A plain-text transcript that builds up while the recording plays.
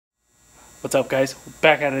What's up, guys? We're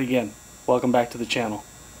back at it again. Welcome back to the channel.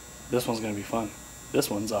 This one's gonna be fun. This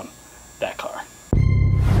one's on that car.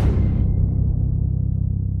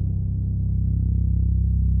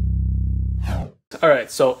 Alright,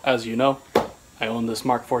 so as you know, I own this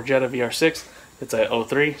MK4 Jetta VR6. It's a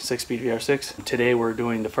 03 6-speed VR6. Today we're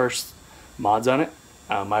doing the first mods on it.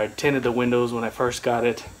 I tinted the windows when I first got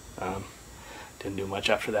it. Didn't do much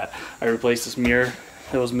after that. I replaced this mirror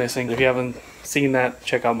that was missing. If you haven't seen that,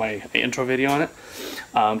 check out my intro video on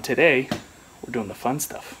it. Today we're doing the fun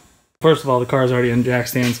stuff. First of all, the car is already in jack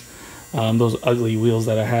stands. Those ugly wheels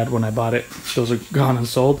that I had when I bought it, those are gone and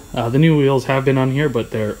sold. The new wheels have been on here,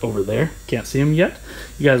 but they're over there. Can't see them yet.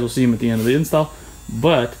 You guys will see them at the end of the install.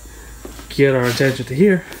 But get our attention to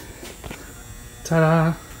here.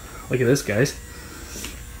 Ta-da! Look at this, guys.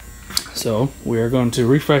 So we are going to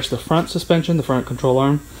refresh the front suspension, the front control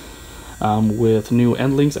arm, with new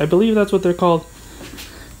end links. I believe that's what they're called.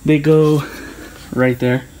 They go right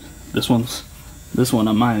there. This one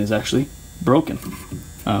on mine is actually broken.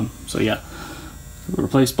 So yeah,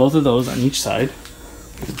 replace both of those on each side.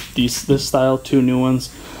 This style, two new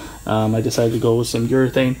ones. I decided to go with some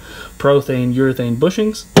urethane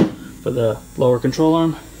bushings for the lower control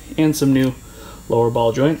arm, and some new lower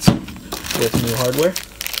ball joints with new hardware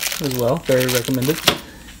as well. Very recommended.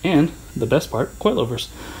 And the best part, coilovers.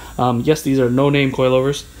 Yes, these are no-name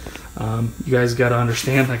coilovers. You guys got to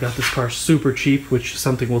understand, I got this car super cheap, which is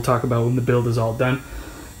something we'll talk about when the build is all done.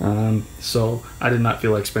 So I did not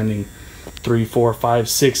feel like spending $3,000, $4,000,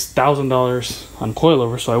 $5,000, $6,000 on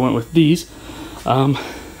coilovers, so I went with these.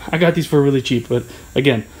 I got these for really cheap, but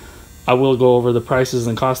again, I will go over the prices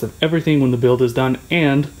and cost of everything when the build is done,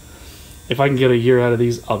 and if I can get a year out of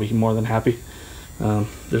these, I'll be more than happy.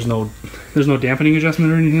 There's no dampening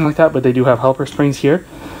adjustment or anything like that, but they do have helper springs here,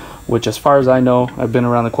 which, as far as I know, I've been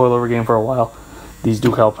around the coilover game for a while, these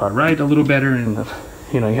do help our ride a little better, and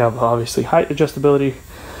you know, you have obviously height adjustability.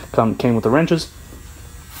 Came with the wrenches,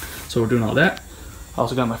 so we're doing all that. I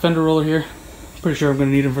also got my fender roller here. Pretty sure I'm going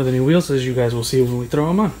to need them for the new wheels, as you guys will see when we throw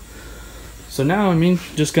them on. So now, I mean,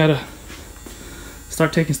 just gotta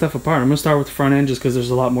start taking stuff apart. I'm gonna start with the front end just because there's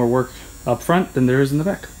a lot more work up front than there is in the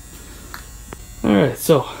back. Alright,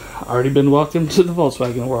 so already been welcomed to the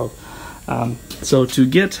Volkswagen world. So to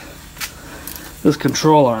get this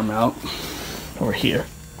control arm out over here,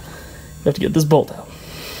 you have to get this bolt out.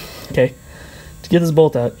 Okay? To get this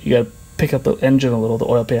bolt out, you gotta pick up the engine a little, the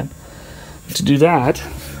oil pan. To do that,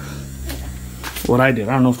 what I did,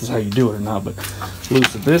 I don't know if this is how you do it or not, but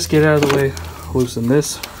loosen this, get out of the way, loosen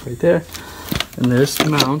this right there, and this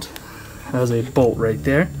mount has a bolt right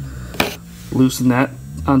there. Loosen that,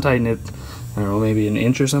 untighten it, I don't know, maybe an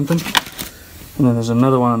inch or something. And then there's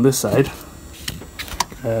another one on this side,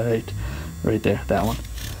 right there, that one.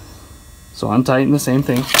 So untighten the same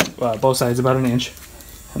thing, both sides about an inch.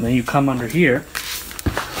 And then you come under here,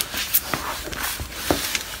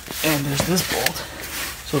 and there's this bolt.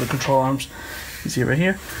 So the control arms, you see right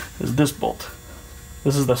here, there's this bolt.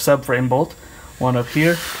 This is the subframe bolt, one up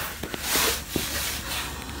here,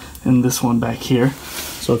 and this one back here.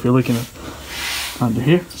 So if you're looking at under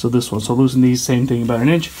here, so this one. So loosen these, same thing, about an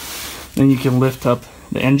inch. Then you can lift up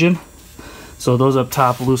the engine. So those up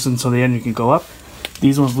top loosen so the engine can go up.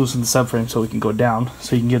 These ones loosen the subframe so we can go down.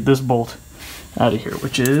 So you can get this bolt out of here,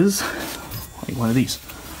 which is like one of these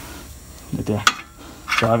right there.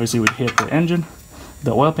 So obviously we'd hit the engine,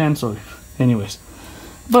 the oil pan. So anyways,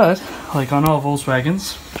 but like on all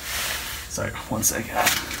Volkswagens, sorry, one second,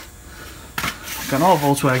 like on all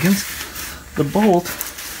Volkswagens, the bolt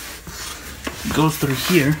goes through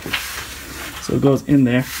here, so it goes in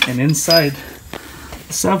there, and inside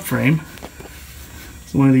the subframe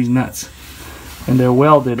is one of these nuts, and they're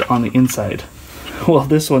welded on the inside. Well,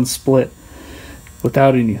 this one split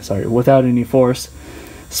without any force,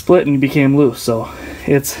 split and became loose. So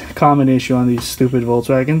it's a common issue on these stupid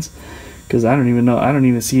Volkswagens, because I don't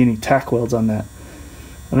even see any tack welds on that.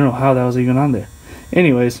 I don't know how that was even on there.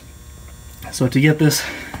 Anyways, so to get this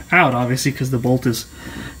out, obviously, because the bolt is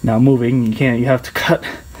now moving, you have to cut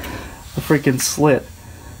the freaking slit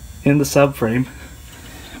in the subframe,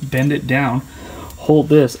 bend it down, hold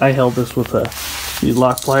this. I held this with these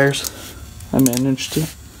lock pliers. I managed to,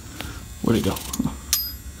 where'd it go?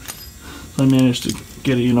 So I managed to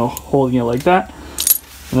get it, you know, holding it like that,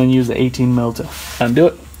 and then use the 18 mil to undo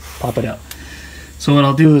it, pop it out. So what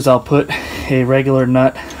I'll do is I'll put a regular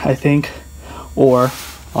nut, I think, or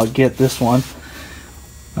I'll get this one,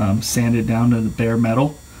 sand it down to the bare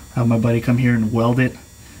metal, have my buddy come here and weld it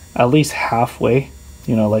at least halfway,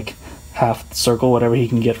 you know, like half circle, whatever he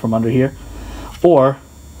can get from under here. Or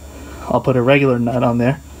I'll put a regular nut on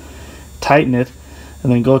there, tighten it,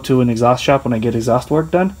 and then go to an exhaust shop when I get exhaust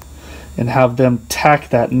work done and have them tack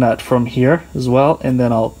that nut from here as well, and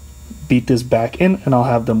then I'll beat this back in and I'll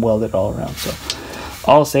have them weld it all around. So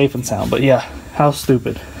all safe and sound. But yeah, how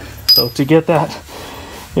stupid. So to get that,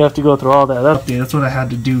 you have to go through all that. That's what I had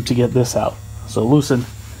to do to get this out. So loosen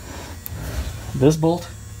this bolt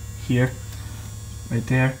here, right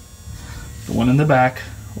there, the one in the back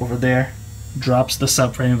over there, drops the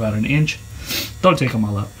subframe about an inch. Don't take them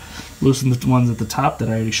all out. Loosen the ones at the top that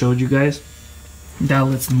I already showed you guys. That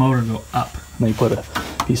lets the motor go up. Then you put a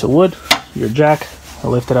piece of wood, your jack,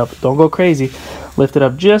 lift it up. Don't go crazy. Lift it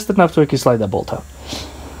up just enough so you can slide that bolt out.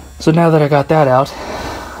 So now that I got that out,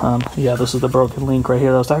 yeah, this is the broken link right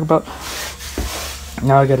here that I was talking about.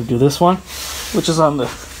 Now I got to do this one, which is on the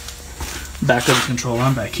back of the control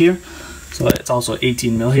arm back here. So it's also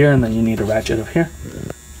 18 mil here, and then you need a ratchet up here,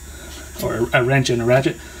 or a wrench and a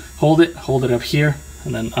ratchet. Hold it up here,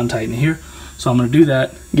 and then untighten it here. So I'm going to do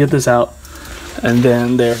that, get this out, and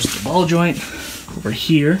then there's the ball joint over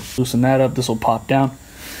here. Loosen that up. This will pop down.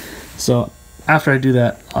 So after I do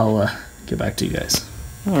that, I'll get back to you guys.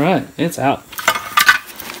 All right, it's out.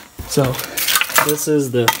 So this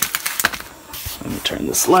is the, let me turn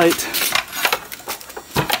this light.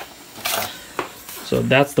 So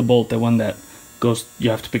that's the bolt, the one that goes,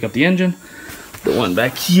 you have to pick up the engine. The one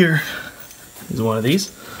back here is one of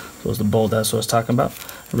these. So it's the bolt, that's what I was talking about.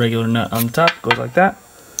 A regular nut on the top, goes like that.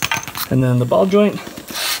 And then the ball joint,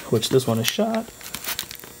 which this one is shot.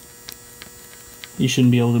 You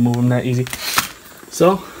shouldn't be able to move them that easy.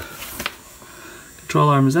 So, control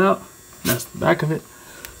arm is out. That's the back of it.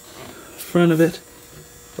 Front of it,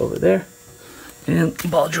 over there. And the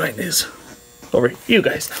ball joint is over here, you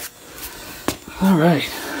guys. Alright,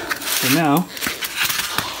 so now,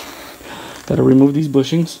 gotta remove these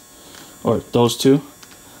bushings, or those two.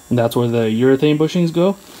 And that's where the urethane bushings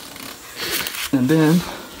go. And then,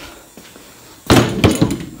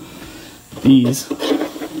 these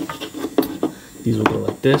will go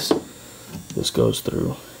like this. This goes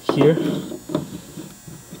through here.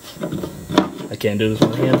 I can't do this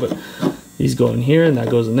with my hand, but these go in here and that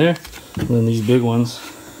goes in there. And then these big ones,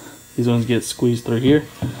 these ones get squeezed through here.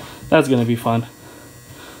 That's gonna be fun.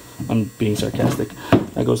 I'm being sarcastic.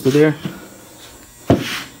 That goes through there.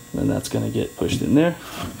 And that's gonna get pushed in there.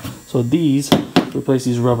 So these replace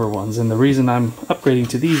these rubber ones. And the reason I'm upgrading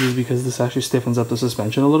to these is because this actually stiffens up the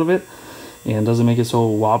suspension a little bit and doesn't make it so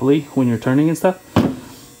wobbly when you're turning and stuff.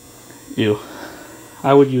 Ew.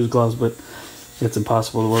 I would use gloves, but it's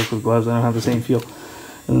impossible to work with gloves. I don't have the same feel.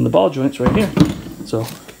 And then the ball joints right here. So,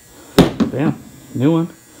 bam, new one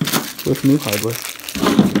with new hardware,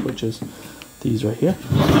 which is these right here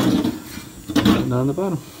and on the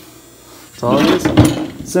bottom. That's all it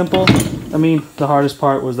is. Simple. I mean, the hardest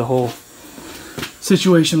part was the whole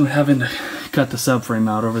situation with having to cut the subframe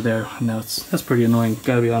out over there. Now that's pretty annoying.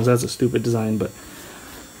 Gotta be honest, that's a stupid design, but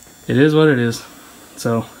it is what it is.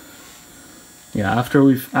 So yeah, after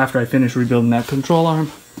I finish rebuilding that control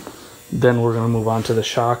arm, then we're gonna move on to the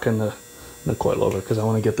shock and the coilover, because I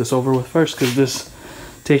want to get this over with first, because this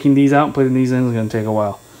taking these out and putting these in is gonna take a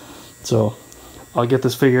while. So I'll get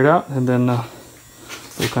this figured out, and then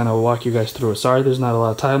we'll kind of walk you guys through it. Sorry there's not a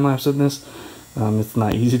lot of time lapse in this. It's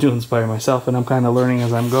not easy to inspire myself, and I'm kind of learning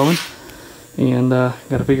as I'm going, and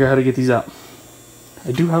gotta figure out how to get these out.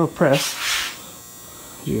 I do have a press,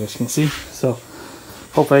 as you guys can see, so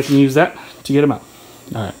hopefully I can use that to get them out.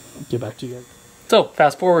 Alright, get back to you guys. So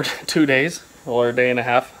fast forward 2 days, or a day and a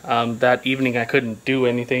half. That evening I couldn't do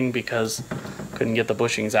anything because I couldn't get the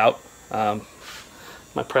bushings out.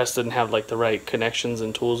 My press didn't have like the right connections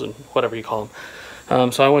and tools and whatever you call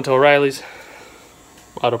them. So I went to O'Reilly's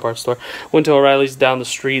auto parts store. Went to O'Reilly's down the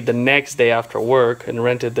street the next day after work and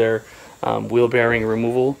rented their wheel bearing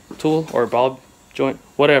removal tool, or ball joint,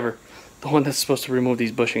 whatever, the one that's supposed to remove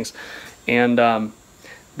these bushings. And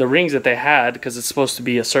the rings that they had, because it's supposed to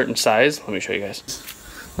be a certain size, let me show you guys,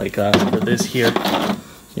 like for this here,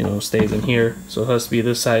 you know, stays in here, so it has to be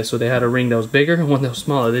this size. So they had a ring that was bigger and one that was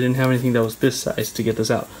smaller. They didn't have anything that was this size to get this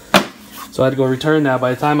out, so I had to go return that.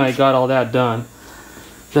 By the time I got all that done,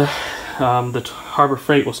 the Harbor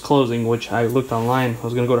Freight was closing, which I looked online. I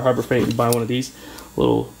was gonna go to Harbor Freight and buy one of these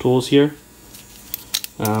little tools here.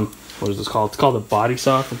 What is this called? It's called a body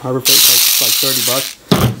saw from Harbor Freight. It's like 30 bucks.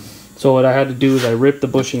 So what I had to do is I ripped the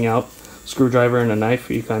bushing out, screwdriver and a knife.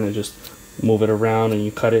 You kind of just move it around and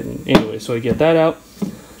you cut it. And anyway, so you get that out.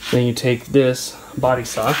 Then you take this body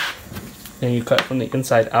saw and you cut from the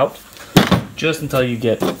inside out just until you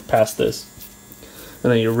get past this.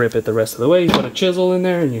 And then you rip it the rest of the way. You put a chisel in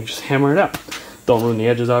there and you just hammer it out. Don't ruin the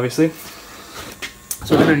edges, obviously.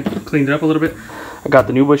 So then I cleaned it up a little bit. I got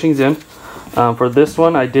the new bushings in. For this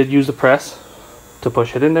one, I did use the press to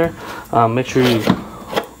push it in there. Make sure you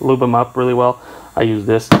lube them up really well. I use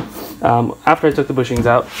this. After I took the bushings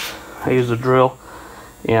out, I used a drill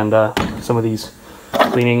and some of these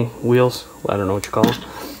cleaning wheels, I don't know what you call them,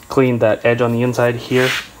 cleaned that edge on the inside here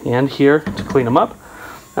and here to clean them up.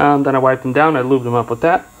 Then I wiped them down. I lubed them up with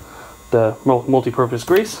that, the multi-purpose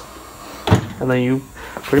grease, and then you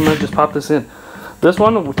pretty much just pop this in. This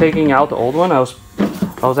one, taking out the old one, I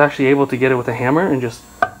was actually able to get it with a hammer and just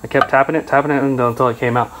I kept tapping it until it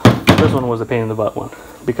came out. This one was a pain in the butt one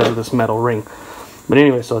because of this metal ring. But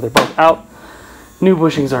anyway, so they're both out. New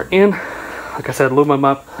bushings are in. Like I said, lube them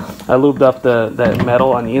up. I lubed up that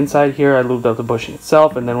metal on the inside here. I lubed up the bushing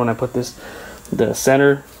itself, and then when I put the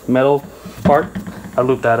center metal part, I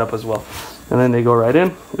lubed that up as well. And then they go right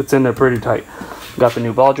in. It's in there pretty tight. Got the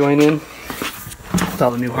new ball joint in. It's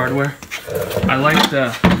all the new hardware. I like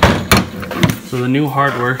so the new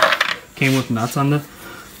hardware came with nuts on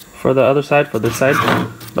for the other side, for this side,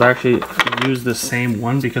 but I actually used the same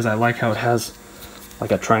one because I like how it has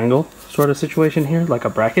like a triangle sort of situation here, like a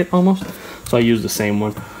bracket almost. So I used the same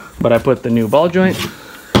one, but I put the new ball joint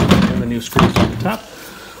and the new screws on the top,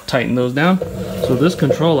 tighten those down. So this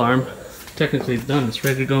control arm technically is done. It's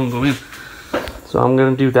ready to go and go in. So I'm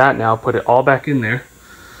gonna do that now, put it all back in there.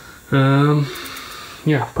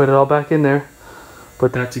 Yeah, put it all back in there,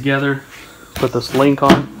 put that together, put this link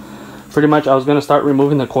on. Pretty much I was gonna start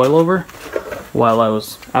removing the coilover while I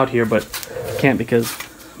was out here, but can't because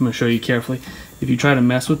I'm gonna show you carefully. If you try to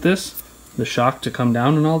mess with this, the shock to come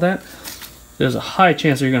down and all that, there's a high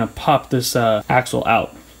chance that you're gonna pop this axle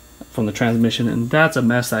out from the transmission, and that's a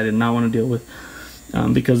mess I did not want to deal with,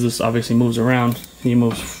 because this obviously moves around and you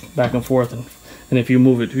move back and forth, and if you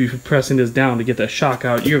move it, if you're pressing this down to get that shock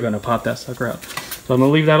out, you're gonna pop that sucker out. So I'm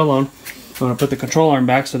gonna leave that alone. I'm gonna put the control arm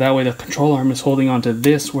back so that way the control arm is holding onto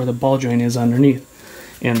this where the ball joint is underneath,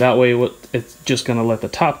 and that way it's just gonna let the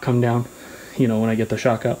top come down, you know, when I get the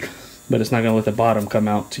shock out, but it's not gonna let the bottom come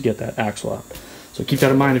out to get that axle out. So keep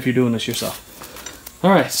that in mind if you're doing this yourself.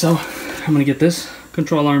 All right, so I'm gonna get this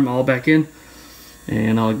control arm all back in,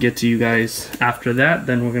 and I'll get to you guys after that.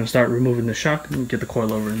 Then we're gonna start removing the shock and get the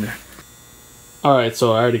coilover in there. All right,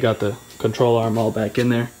 so I already got the control arm all back in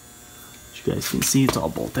there. As you guys can see, it's all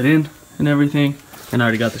bolted in and everything, and I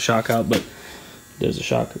already got the shock out, but there's a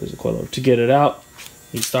shock, there's a coilover. To get it out,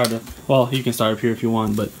 you start it, well, you can start up here if you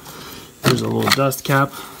want, but there's a little dust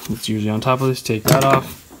cap that's usually on top of this. Take that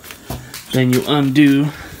off, then you undo,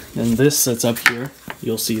 and this sits up here.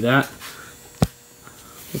 You'll see that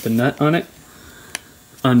with the nut on it.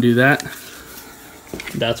 Undo that.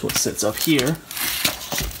 That's what sits up here,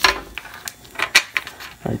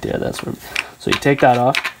 right there. That's where. So you take that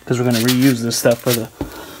off because we're going to reuse this stuff for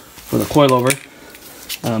the coilover.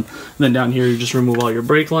 Then down here you just remove all your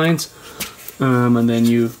brake lines, and then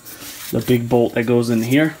the big bolt that goes in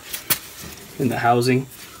here in the housing.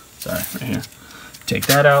 Sorry, right here. Take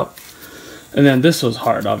that out. And then this was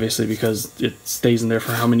hard, obviously, because it stays in there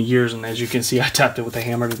for how many years, and as you can see, I tapped it with a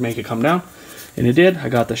hammer to make it come down, and it did. I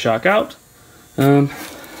got the shock out.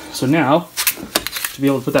 So now, to be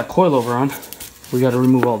able to put that coilover on, we got to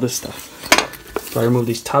remove all this stuff. So I remove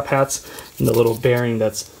these top hats and the little bearing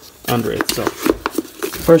that's under it. So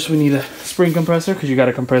first we need a spring compressor, because you got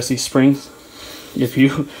to compress these springs. If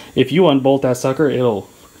you unbolt that sucker, it'll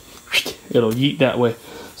yeet that way.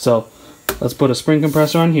 So let's put a spring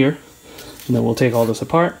compressor on here. And then we'll take all this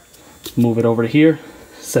apart, move it over to here,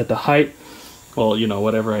 set the height, well, you know,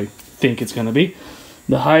 whatever I think it's going to be,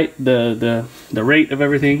 the height, the rate of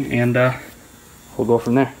everything, and we'll go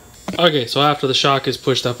from there. Okay, so after the shock is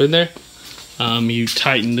pushed up in there, you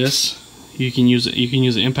tighten this. You can use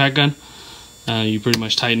an impact gun. You pretty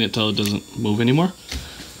much tighten it till it doesn't move anymore.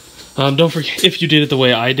 Don't forget, if you did it the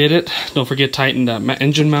way I did it, don't forget tighten that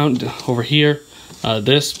engine mount over here.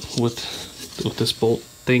 This with this bolt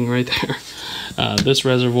thing right there. This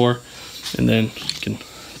reservoir, and then you can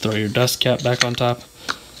throw your dust cap back on top.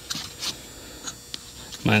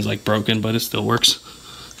 Mine's like broken, but it still works.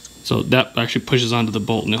 So that actually pushes onto the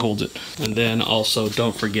bolt and it holds it. And then also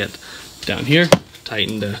don't forget down here,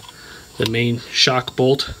 tighten the main shock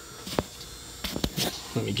bolt.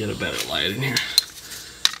 Let me get a better light in here.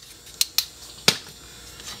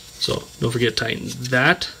 So don't forget tighten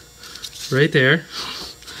that right there.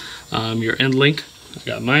 Your end link, I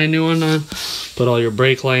got my new one on. Put all your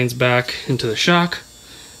brake lines back into the shock,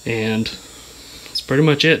 and that's pretty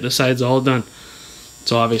much it. The side's all done.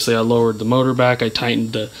 So obviously I lowered the motor back. I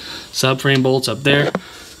tightened the subframe bolts up there,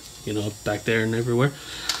 you know, back there and everywhere.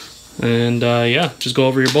 And yeah, just go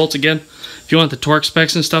over your bolts again. If you want the torque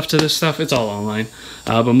specs and stuff to this stuff, it's all online.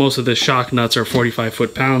 But most of the shock nuts are 45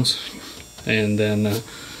 foot-pounds. And then,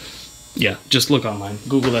 yeah, just look online,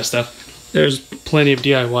 Google that stuff. There's plenty of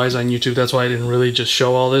DIYs on YouTube. That's why I didn't really just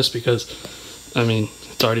show all this, because, I mean,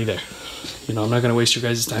 it's already there. You know, I'm not going to waste your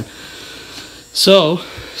guys' time. So,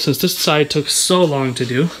 since this side took so long to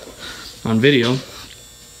do on video,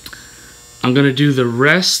 I'm going to do the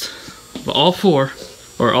rest of all four,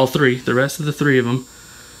 or all three, the rest of the three of them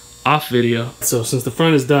off video. So since the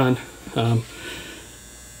front is done,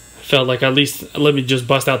 felt like at least let me just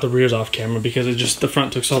bust out the rears off camera, because it just, the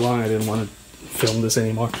front took so long I didn't want to film this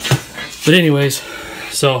anymore. But anyways,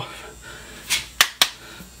 so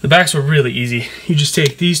the backs were really easy. You just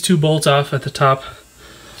take these two bolts off at the top,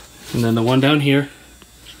 and then the one down here,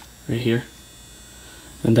 right here,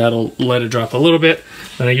 and that'll let it drop a little bit.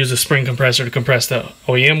 Then I use a spring compressor to compress the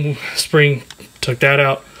OEM spring, took that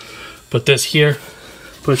out, put this here,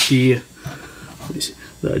 put the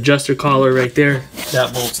adjuster collar right there,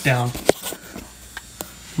 that bolts down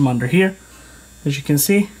from under here, as you can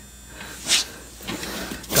see.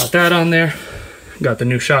 Got that on there, got the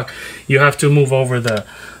new shock. You have to move over the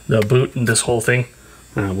boot and this whole thing,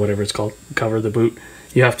 whatever it's called, cover the boot.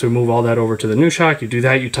 You have to move all that over to the new shock. You do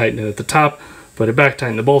that, you tighten it at the top, put it back,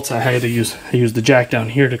 tighten the bolts. I used the jack down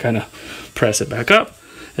here to kind of press it back up,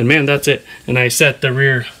 and man, that's it. And I set the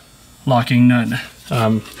rear locking nut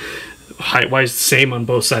height-wise the same on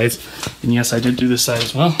both sides. And yes, I did do this side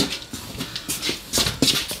as well.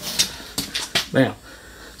 Bam.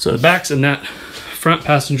 So the backs and that front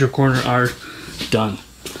passenger corner are done.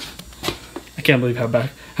 I can't believe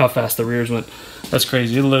how fast the rears went. That's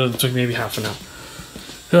crazy. It literally took maybe half an hour.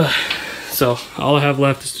 So all I have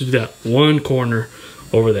left is to do that one corner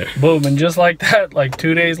over there. Boom, and just like that, like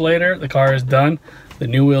 2 days later, the car is done. The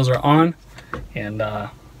new wheels are on, and I'm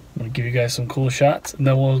gonna give you guys some cool shots, and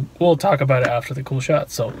then we'll talk about it after the cool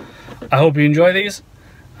shots. So I hope you enjoy these.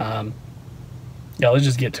 Yeah, let's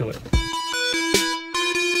just get to it.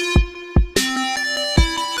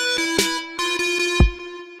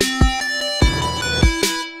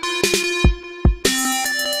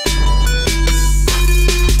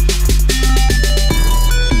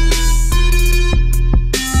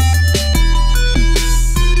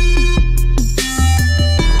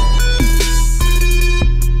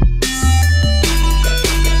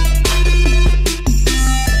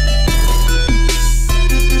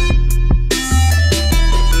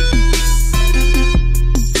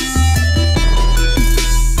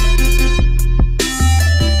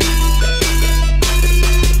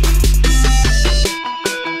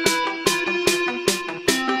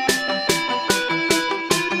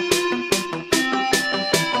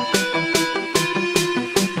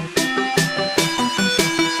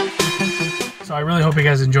 So I really hope you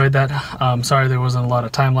guys enjoyed that. Sorry there wasn't a lot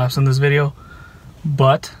of time lapse in this video,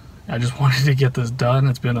 but I just wanted to get this done.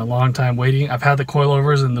 It's been a long time waiting. I've had the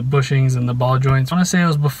coilovers and the bushings and the ball joints. I want to say it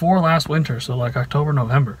was before last winter, so like October,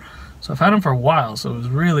 November. So I've had them for a while, so it was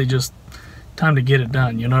really just time to get it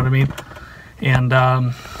done, you know what I mean? And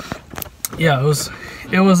yeah, it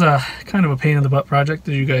was a kind of a pain in the butt project,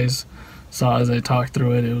 as you guys saw as I talked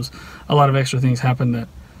through it. It was a lot of extra things happened that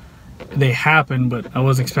they happened, but I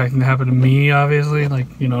wasn't expecting to happen to me, obviously, like,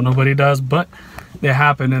 you know, nobody does, but they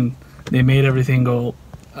happened, and they made everything go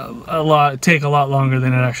take a lot longer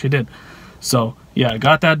than it actually did. So yeah, I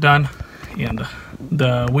got that done, and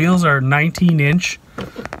the wheels are 19-inch.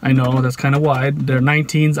 I know that's kind of wide. They're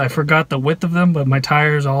 19s. I forgot the width of them, but my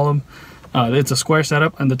tires, all of them, it's a square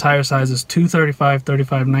setup, and the tire size is 235,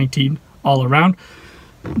 35, 19 all around.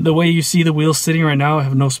 The way you see the wheels sitting right now, I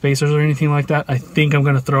have no spacers or anything like that. I think I'm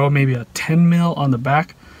going to throw maybe a 10 mil on the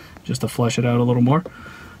back just to flesh it out a little more.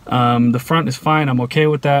 The front is fine. I'm okay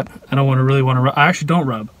with that. I don't really want to rub. I actually don't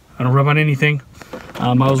rub. I don't rub on anything.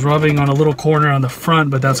 I was rubbing on a little corner on the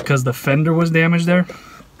front, but that's because the fender was damaged there.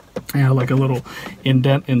 I had like a little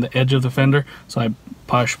indent in the edge of the fender, so I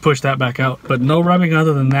pushed that back out. But no rubbing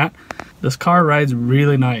other than that. This car rides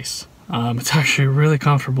really nice. It's actually really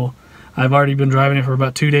comfortable. I've already been driving it for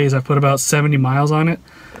about 2 days. I've put about 70 miles on it.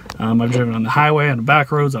 I've driven on the highway, on the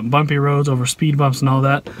back roads, on bumpy roads, over speed bumps and all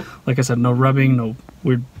that. Like I said, no rubbing, no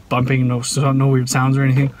weird bumping, no weird sounds or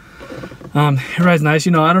anything. It rides nice.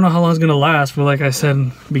 You know, I don't know how long it's going to last, but like I said in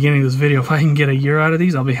the beginning of this video, if I can get a year out of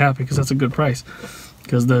these, I'll be happy, because that's a good price.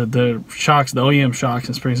 Because the shocks, the OEM shocks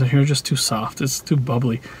and springs in here are just too soft. It's too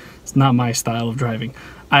bubbly. It's not my style of driving.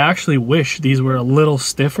 I actually wish these were a little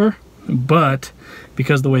stiffer, but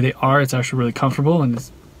because the way they are, it's actually really comfortable,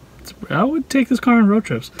 and I would take this car on road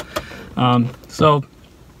trips. So,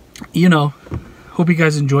 you know, hope you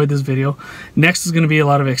guys enjoyed this video. Next is going to be a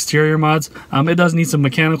lot of exterior mods. It does need some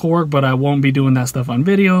mechanical work, but I won't be doing that stuff on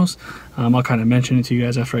videos. I'll kind of mention it to you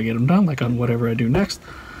guys after I get them done, like on whatever I do next.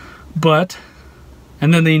 But,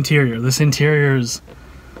 and then the interior. This interior is,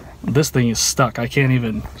 this thing is stuck. I can't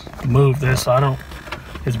even move this, so I don't,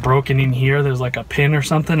 it's broken in here. There's like a pin or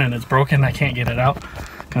something and it's broken. I can't get it out.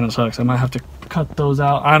 Kind of sucks. I might have to cut those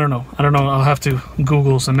out. I don't know. I'll have to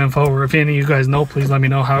Google some info, or if any of you guys know, please let me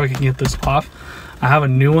know how I can get this off. I have a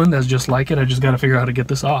new one that's just like it. I just got to figure out how to get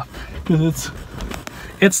this off because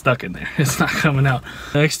it's stuck in there. It's not coming out.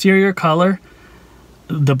 The exterior color,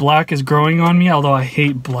 the black is growing on me, although I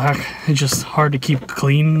hate black. It's just hard to keep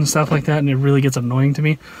clean and stuff like that, and it really gets annoying to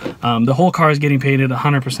me. The whole car is getting painted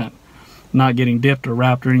 100%. Not getting dipped or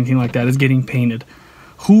wrapped or anything like that. It's getting painted.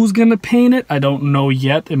 Who's gonna paint it? I don't know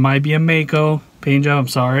yet. It might be a Mako paint job. I'm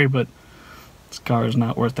sorry, but this car is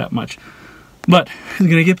not worth that much. But it's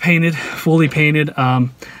gonna get painted, fully painted.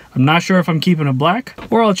 I'm not sure if I'm keeping it black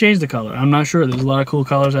or I'll change the color. I'm not sure. There's a lot of cool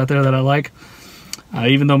colors out there that I like.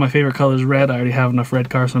 Even though my favorite color is red, I already have enough red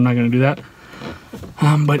cars, so I'm not gonna do that.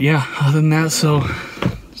 But yeah, other than that, so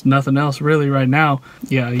there's nothing else really right now.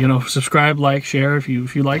 Yeah, you know, subscribe, like, share. If you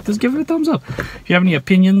like this, give it a thumbs up. If you have any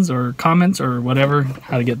opinions or comments or whatever,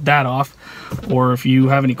 how to get that off, or if you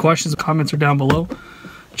have any questions, comments are down below.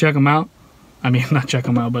 Check them out. I mean, not check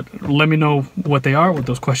them out, but let me know what they are, what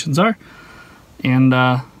those questions are. And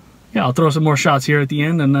yeah, I'll throw some more shots here at the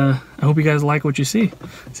end, and I hope you guys like what you see.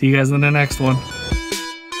 See you guys in the next one.